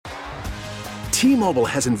T-Mobile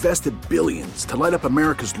has invested billions to light up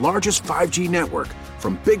America's largest 5G network,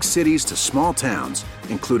 from big cities to small towns,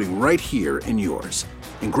 including right here in yours.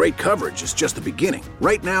 And great coverage is just the beginning.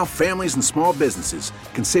 Right now, families and small businesses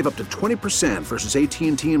can save up to 20% versus AT&T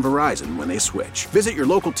and Verizon when they switch. Visit your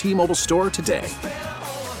local T-Mobile store today.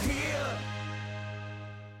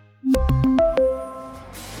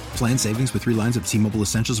 Plan savings with 3 lines of T-Mobile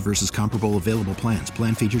Essentials versus comparable available plans.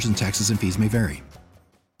 Plan features and taxes and fees may vary.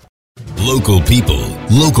 Local people,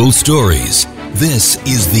 local stories. This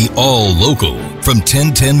is the All Local from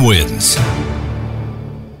 1010 Wins.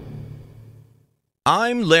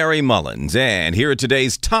 I'm Larry Mullins, and here are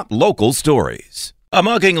today's top local stories. A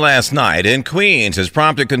mugging last night in Queens has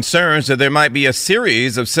prompted concerns that there might be a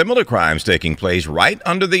series of similar crimes taking place right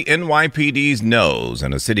under the NYPD's nose,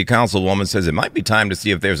 and a city councilwoman says it might be time to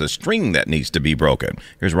see if there's a string that needs to be broken.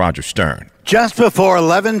 Here's Roger Stern. Just before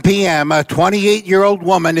 11 p.m., a 28-year-old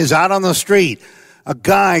woman is out on the street. A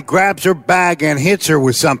guy grabs her bag and hits her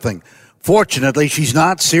with something. Fortunately, she's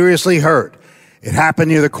not seriously hurt. It happened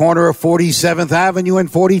near the corner of 47th Avenue and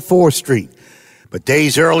 44th Street. But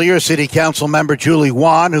days earlier, City Council member Julie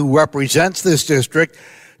Wan, who represents this district,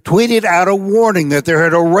 tweeted out a warning that there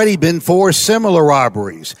had already been 4 similar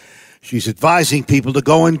robberies. She's advising people to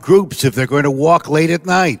go in groups if they're going to walk late at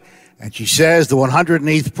night. And she says the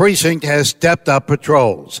 108th Precinct has stepped up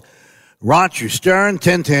patrols. Roger Stern,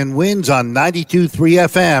 1010 Wins on 92.3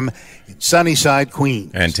 FM in Sunnyside,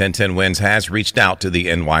 Queens. And 1010 Wins has reached out to the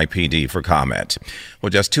NYPD for comment.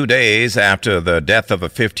 Well, just 2 days after the death of a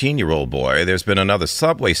 15-year-old boy, there's been another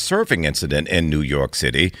subway surfing incident in New York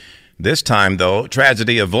City. This time, though,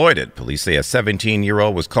 tragedy avoided. Police say a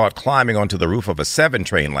 17-year-old was caught climbing onto the roof of a 7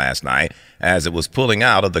 train last night as it was pulling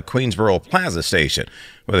out of the Queensboro Plaza station.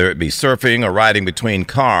 Whether it be surfing or riding between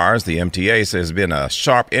cars, the MTA says there's been a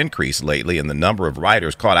sharp increase lately in the number of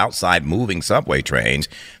riders caught outside moving subway trains.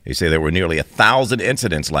 They say there were nearly 1,000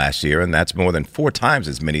 incidents last year, and that's more than 4 times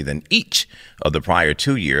as many than each of the prior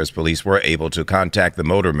 2 years. Police were able to contact the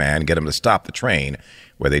motorman, get him to stop the train,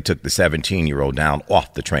 where they took the 17-year-old down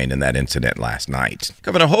off the train in that incident last night.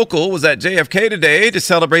 Governor Hochul was at JFK today to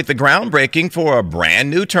celebrate the groundbreaking for a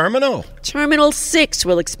brand new terminal. Terminal 6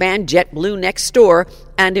 will expand JetBlue next door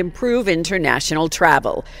and improve international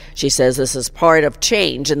travel. She says this is part of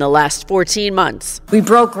change in the last 14 months. We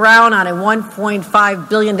broke ground on a $1.5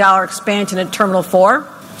 billion expansion at Terminal 4.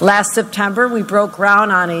 Last September, we broke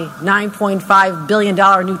ground on a $9.5 billion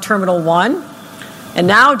new Terminal 1. And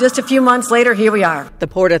now, just a few months later, here we are. The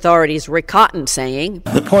Port Authority's Rick Cotton saying,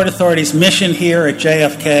 the Port Authority's mission here at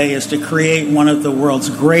JFK is to create one of the world's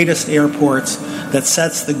greatest airports that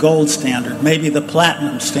sets the gold standard, maybe the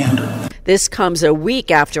platinum standard. This comes a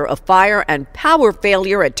week after a fire and power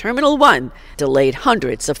failure at Terminal 1 delayed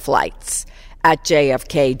hundreds of flights. At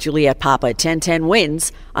JFK, Juliet Papa, 1010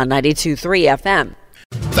 Wins on 92.3 FM.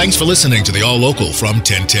 Thanks for listening to the All Local from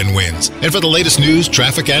 1010 Wins. And for the latest news,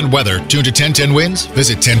 traffic, and weather, tune to 1010 Wins,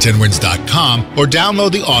 visit 1010wins.com, or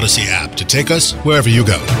download the Odyssey app to take us wherever you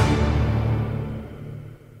go.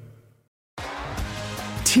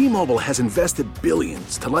 T-Mobile has invested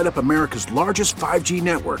billions to light up America's largest 5G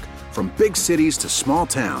network, from big cities to small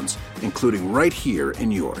towns, including right here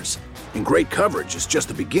in yours. And great coverage is just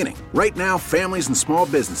the beginning. Right now, families and small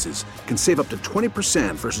businesses can save up to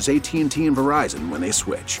 20% versus AT&T and Verizon when they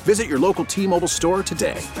switch. Visit your local T-Mobile store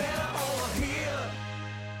today.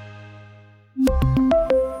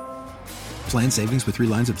 Plan savings with 3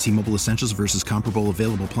 lines of T-Mobile Essentials versus comparable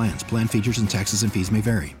available plans. Plan features and taxes and fees may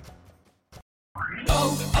vary.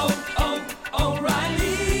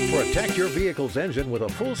 Protect your vehicle's engine with a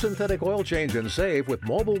full synthetic oil change and save with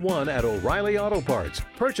Mobil 1 at O'Reilly Auto Parts.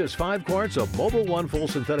 Purchase 5 quarts of Mobil 1 full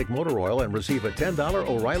synthetic motor oil and receive a $10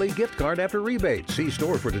 O'Reilly gift card after rebate. See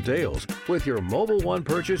store for details. With your Mobil 1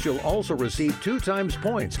 purchase, you'll also receive 2 times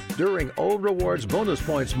points during Old Rewards Bonus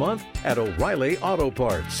Points Month at O'Reilly Auto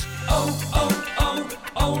Parts.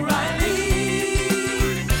 O'Reilly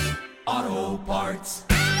Auto Parts.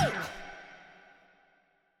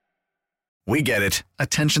 We get it.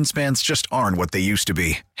 Attention spans just aren't what they used to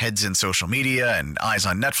be. Heads in social media and eyes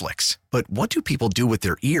on Netflix. But what do people do with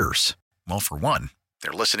their ears? Well, for one,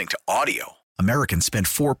 they're listening to audio. Americans spend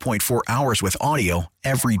 4.4 hours with audio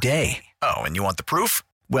every day. Oh, and you want the proof?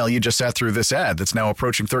 Well, you just sat through this ad that's now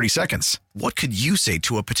approaching 30 seconds. What could you say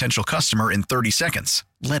to a potential customer in 30 seconds?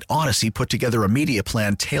 Let Odyssey put together a media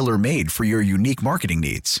plan tailor-made for your unique marketing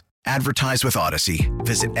needs. Advertise with Odyssey.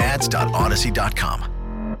 Visit ads.odyssey.com.